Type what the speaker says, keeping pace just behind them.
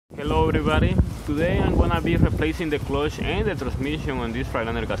Hello everybody, today I'm gonna be replacing the clutch and the transmission on this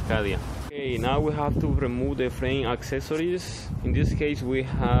Freightliner Cascadia. Okay, now we have to remove the frame accessories. In this case we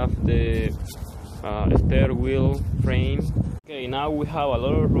have the spare wheel frame. Okay, now we have a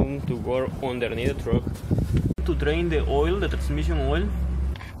lot of room to go underneath the truck. To drain the oil, the transmission oil.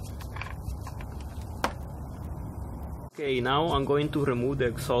 Okay, now I'm going to remove the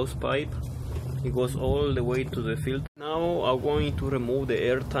exhaust pipe. It goes all the way to the filter. Now I'm going to remove the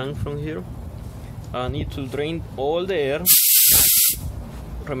air tank from here. I need to drain all the air.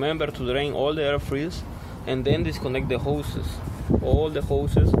 Remember to drain all the air first and then disconnect the hoses. All the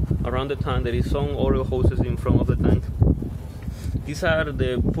hoses around the tank. There is some oil hoses in front of the tank. These are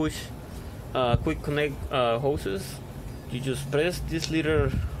the push quick connect hoses. You just press this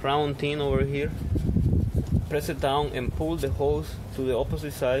little round thing over here. Press it down and pull the hose to the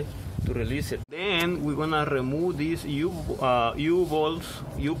opposite side to release it. Then we're gonna remove these U-bolts,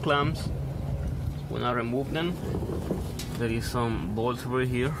 U-clamps. We're gonna remove them. There is some bolts over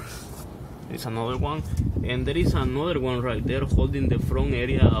here. There's another one, and there is another one right there holding the front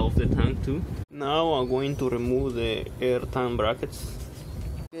area of the tank too. Now I'm going to remove the air tank brackets.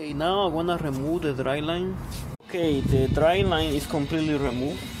 Okay, now I'm gonna remove the dry line. Okay, the dry line is completely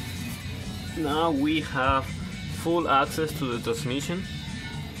removed. Now we have full access to the transmission,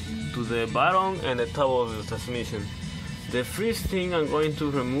 to the bottom and the top of the transmission. The first thing I'm going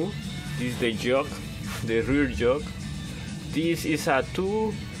to remove is the jug, the rear jug. This is a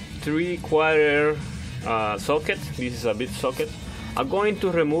 2 3/4 socket. This is a big socket. I'm going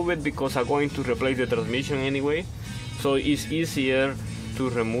to remove it because I'm going to replace the transmission anyway, so it's easier to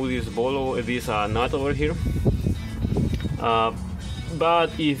remove this ball, this nut over here.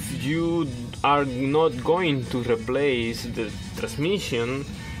 But if you are not going to replace the transmission,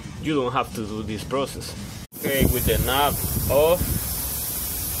 you don't have to do this process. Okay, with the knob off,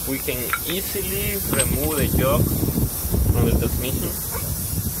 we can easily remove the jug from the transmission.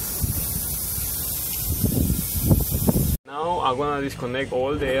 Now I'm gonna disconnect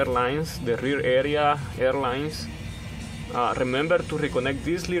all the air lines, the rear area air lines. Remember to reconnect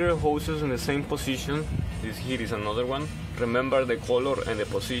these little hoses in the same position. This here is another one. Remember the color and the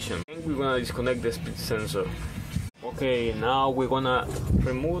position. And we're gonna disconnect the speed sensor. Okay, now we're gonna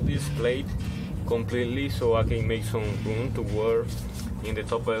remove this plate completely so I can make some room to work in the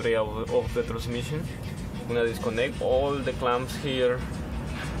top area of the transmission. I'm gonna disconnect all the clamps here,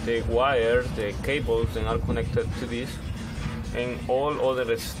 the wires, the cables then are connected to this, and all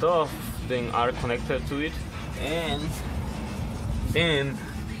other stuff then are connected to it. And then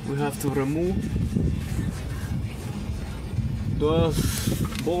we have to remove those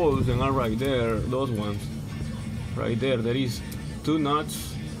bolts that are right there, those ones right there. There is 2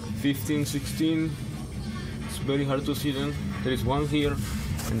 nuts, 15, 16. It's very hard to see them. There is one here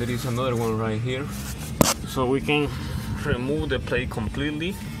and there is another one right here. So we can remove the plate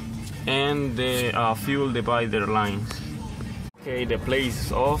completely and the fuel divider lines. Okay, the plate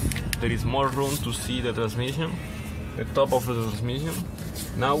is off. There is more room to see the transmission, the top of the transmission.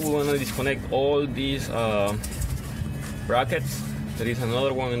 Now we want to disconnect all these brackets. There is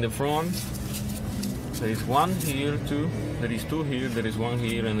another one in the front. There is one here too. There is 2 here. There is one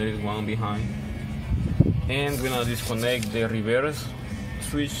here and there is one behind. And we're gonna disconnect the reverse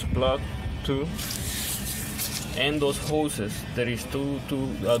switch plug too. And those hoses. There is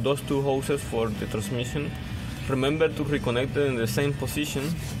those two hoses for the transmission. Remember to reconnect them in the same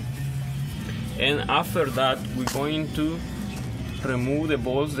position. And after that, we're going to remove the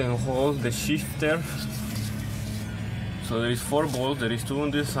bolts and hold the shifter. So there is 4 bolts, there is 2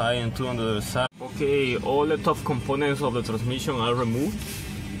 on this side and 2 on the other side. Okay, all the top components of the transmission are removed.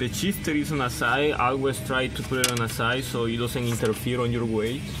 The shifter is on a side. Always try to put it on a side so it doesn't interfere on your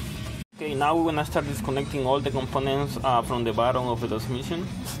weight. Okay, now we're gonna start disconnecting all the components from the bottom of the transmission.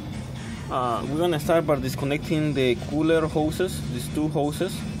 We're gonna start by disconnecting the cooler hoses, these 2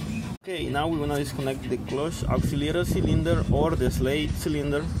 hoses. Okay, now we're gonna disconnect the clutch auxiliary cylinder or the slate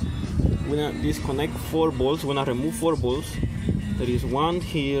cylinder. We're gonna disconnect 4 bolts. We're gonna remove 4 bolts. There is 1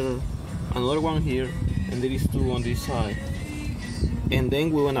 here, another one here, and there is 2 on this side. And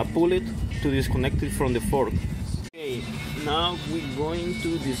then we're gonna pull it to disconnect it from the fork. Okay, now we're going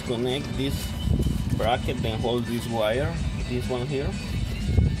to disconnect this bracket that holds this wire, this one here,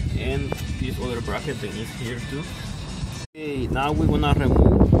 and this other bracket that is here too. Okay, now we're gonna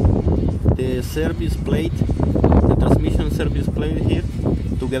remove the service plate, the transmission service plate here,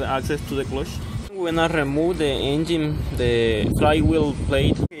 to get access to the clutch. We're gonna remove the engine, the flywheel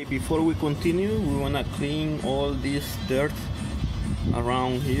plate. Okay, before we continue, we wanna clean all this dirt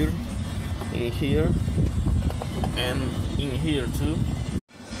around here, in here, and in here too.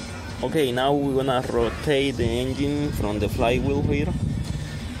 Okay, now we're gonna rotate the engine from the flywheel here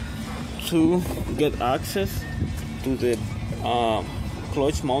to get access to the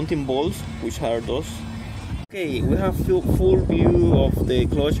clutch mounting bolts, which are those. Okay, we have full view of the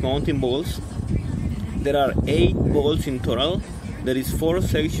clutch mounting bolts. There are 8 bolts in total. There is 4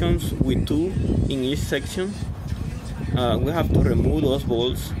 sections with 2 in each section. We have to remove those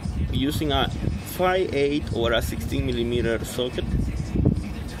bolts using a 5/8 or a 16mm socket.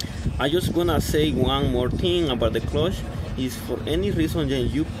 I just gonna say one more thing about the clutch. Is for any reason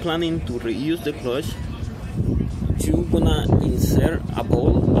that you planning to reuse the clutch, you gonna insert a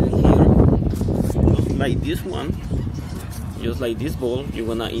ball in here, just like this one, just like this ball. You're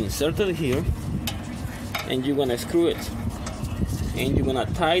gonna insert it here, and you're gonna screw it, and you're gonna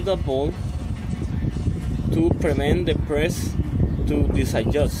tie the ball to prevent the press to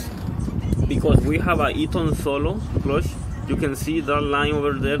disadjust, because we have a Eaton Solo clutch. You can see that line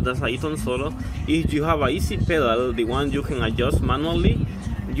over there, that's a Eaton Solo. If you have an easy pedal, the one you can adjust manually,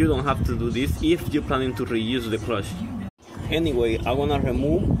 you don't have to do this if you're planning to reuse the clutch. Anyway, I'm gonna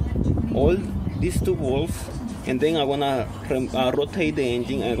remove all these 2 bolts, and then I'm gonna rotate the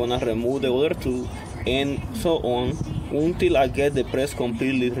engine. I'm gonna remove the other 2, and so on until I get the press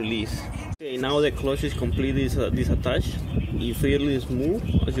completely released. Okay, now the clutch is completely disattached. It's fairly smooth,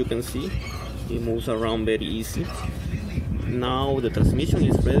 as you can see. It moves around very easy. Now the transmission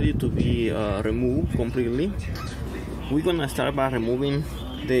is ready to be removed completely. We're gonna start by removing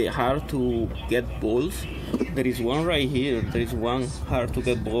the hard to get bolts. There is one right here. There is one hard to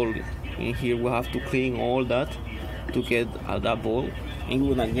get bolt in here. We have to clean all that to get that bolt, and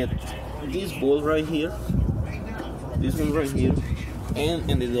we're gonna get this bolt right here, this one right here, and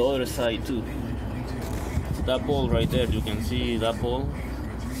the other side too. That bolt right there, you can see that bolt.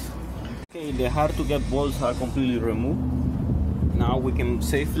 Okay, the hard to get bolts are completely removed. Now we can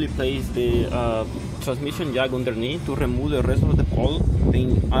safely place the transmission jack underneath to remove the rest of the bolts that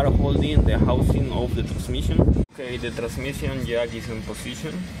are holding the housing of the transmission. Okay, the transmission jack is in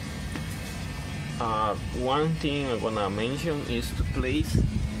position. One thing I'm gonna mention is to place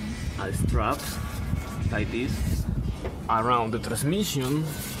a strap like this around the transmission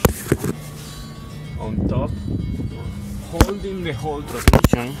on top, holding the whole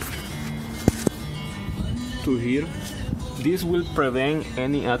transmission to here. This will prevent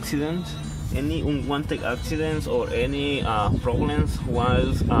any accidents, any unwanted accidents, or any problems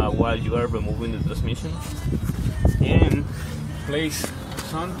while you are removing the transmission. And place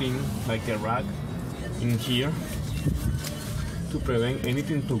something like a rack in here to prevent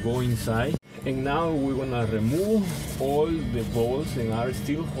anything to go inside. And now we're gonna remove all the bolts that are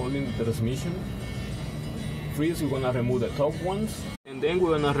still holding the transmission. First, we're gonna remove the top ones, and then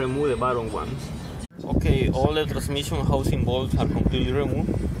we're gonna remove the bottom ones. Okay, all the transmission housing bolts are completely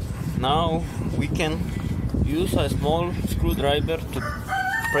removed. Now we can use a small screwdriver to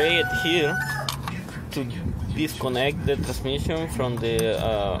pry it here to disconnect the transmission from the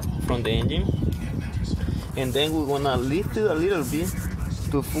engine, and then we're gonna lift it a little bit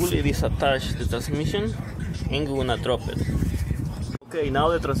to fully disattach the transmission, and we're gonna drop it. Okay, now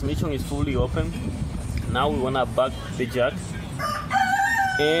the transmission is fully open. Now we're gonna back the jack,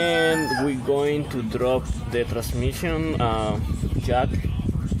 and we're going to drop the transmission jack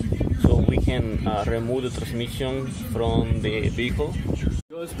so we can remove the transmission from the vehicle.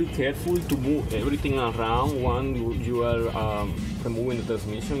 Just be careful to move everything around when you are removing the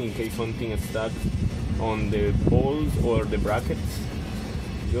transmission, in case something is stuck on the bolts or the brackets.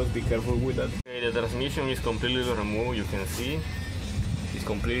 Just be careful with that. Okay, the transmission is completely removed. You can see it's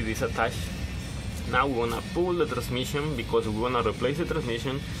completely disattached. Now we're gonna pull the transmission, because we're gonna replace the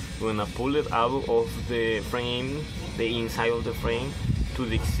transmission. We're gonna pull it out of the frame, the inside of the frame, to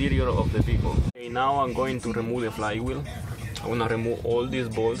the exterior of the vehicle. Okay, now I'm going to remove the flywheel. I'm gonna remove all these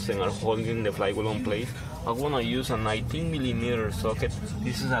bolts that are holding the flywheel in place. I'm gonna use a 19mm socket.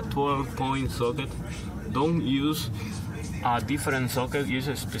 This is a 12-point socket. Don't use a different socket. Use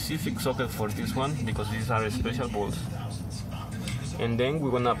a specific socket for this one, because these are special bolts. And then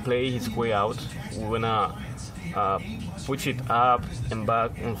we're gonna play its way out. We're gonna push it up and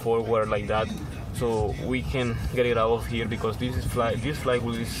back and forward like that, so we can get it out of here, because this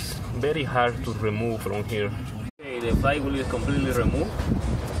flywheel is very hard to remove from here. Okay, the flywheel is completely removed.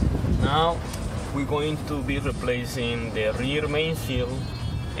 Now we're going to be replacing the rear main shield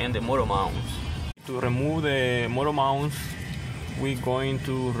and the motor mounts. To remove the motor mounts, we're going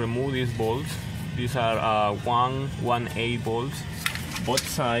to remove these bolts. These are 1/8 bolts, both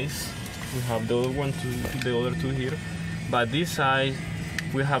sides. We have the other two here, but this side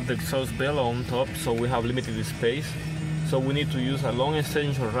we have the exhaust bell on top, so we have limited space. so we need to use a long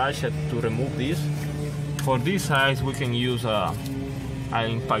extension ratchet to remove this. For this size we can use an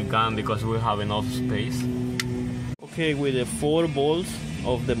impact gun because we have enough space. Okay, with the 4 bolts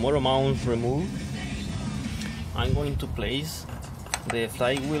of the motor mount removed, I'm going to place the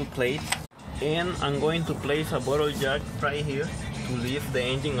flywheel plate, and I'm going to place a bottle jack right here to lift the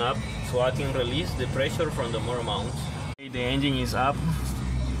engine up so I can release the pressure from the motor mounts. Okay, the engine is up.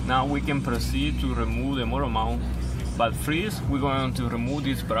 Now we can proceed to remove the motor mount, but first we're going to remove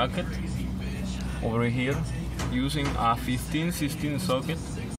this bracket over here using a 15-16 socket.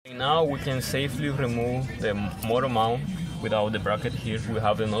 And now we can safely remove the motor mount without the bracket here. We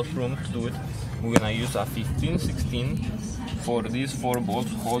have enough room to do it. We're gonna use a 15-16 for these 4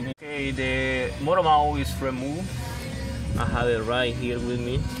 bolts holding. Okay, the motor mount is removed. I have it right here with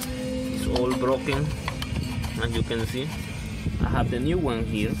me. It's all broken, as you can see. I have the new one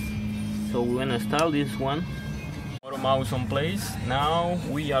here, so we're gonna install this one. Motor mount is on place. Now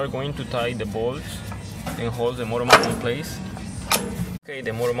we are going to tie the bolts and hold the motor mount in place. Okay,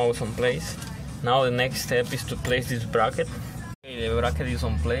 the motor mount is on place. Now the next step is to place this bracket. Okay, the bracket is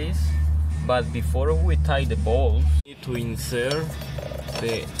on place, but before we tie the bolts, we need to insert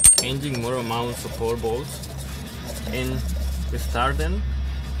the engine motor mount support bolts and start them,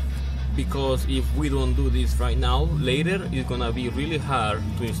 because if we don't do this right now, later it's gonna be really hard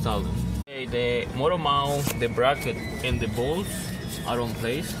to install them. Okay, the motor mount, the bracket and the bolts are on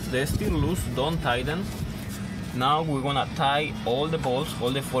place. They're still loose, don't tie them. Now we're gonna tie all the bolts,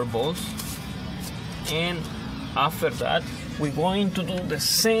 all the 4 bolts, and after that we're going to do the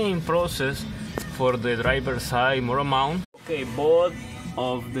same process for the driver's side motor mount. Okay, both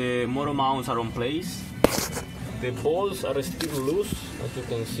of the motor mounts are on place. The bolts are still loose, as you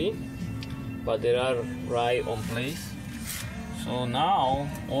can see, but they are right on place. So now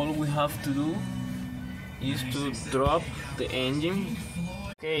all we have to do is to drop the engine.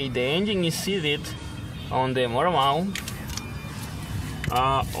 Okay, the engine is seated on the motor mount.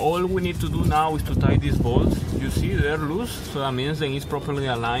 All we need to do now is to tie these bolts. You see they're loose, so that means that it's properly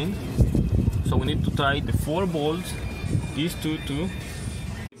aligned. So we need to tie the 4 bolts, these two.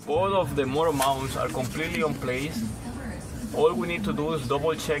 Both of the motor mounts are completely on place. All we need to do is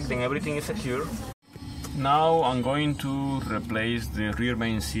double check that everything is secure. Now I'm going to replace the rear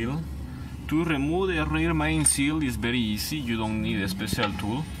main seal. To remove the rear main seal is very easy. You don't need a special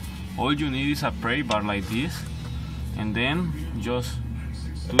tool. All you need is a pry bar like this, and then just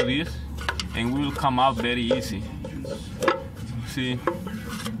do this and it will come out very easy. See?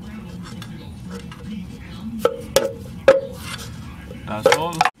 That's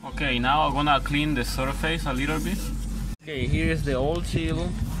all. Okay, now I'm gonna clean the surface a little bit. Okay, here is the old seal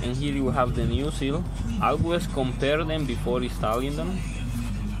and here you have the new seal. Always compare them before installing them.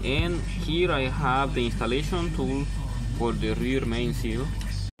 And here I have the installation tool for the rear main seal.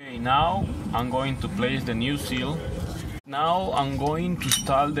 Okay, now I'm going to place the new seal. Now I'm going to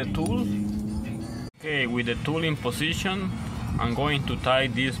install the tool. Okay, with the tool in position, I'm going to tie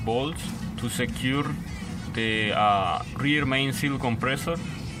these bolts to secure the rear main seal compressor.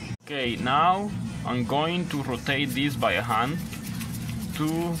 Okay, now I'm going to rotate this by hand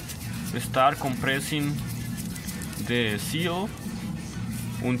to start compressing the seal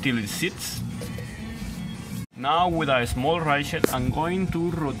until it sits. Now with a small ratchet I'm going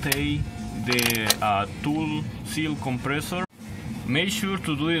to rotate the tool seal compressor. Make sure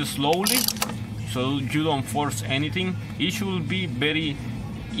to do it slowly so you don't force anything. It should be very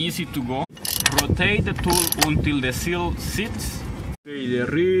easy to go. Rotate the tool until the seal sits. Okay, the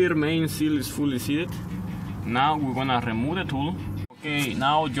rear main seal is fully seated. Now we're gonna remove the tool. Okay,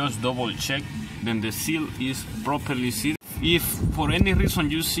 now just double check then the seal is properly seated. If for any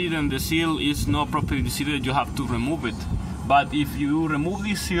reason you see that the seal is not properly seated, you have to remove it. But if you remove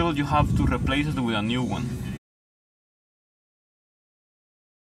this seal, you have to replace it with a new one.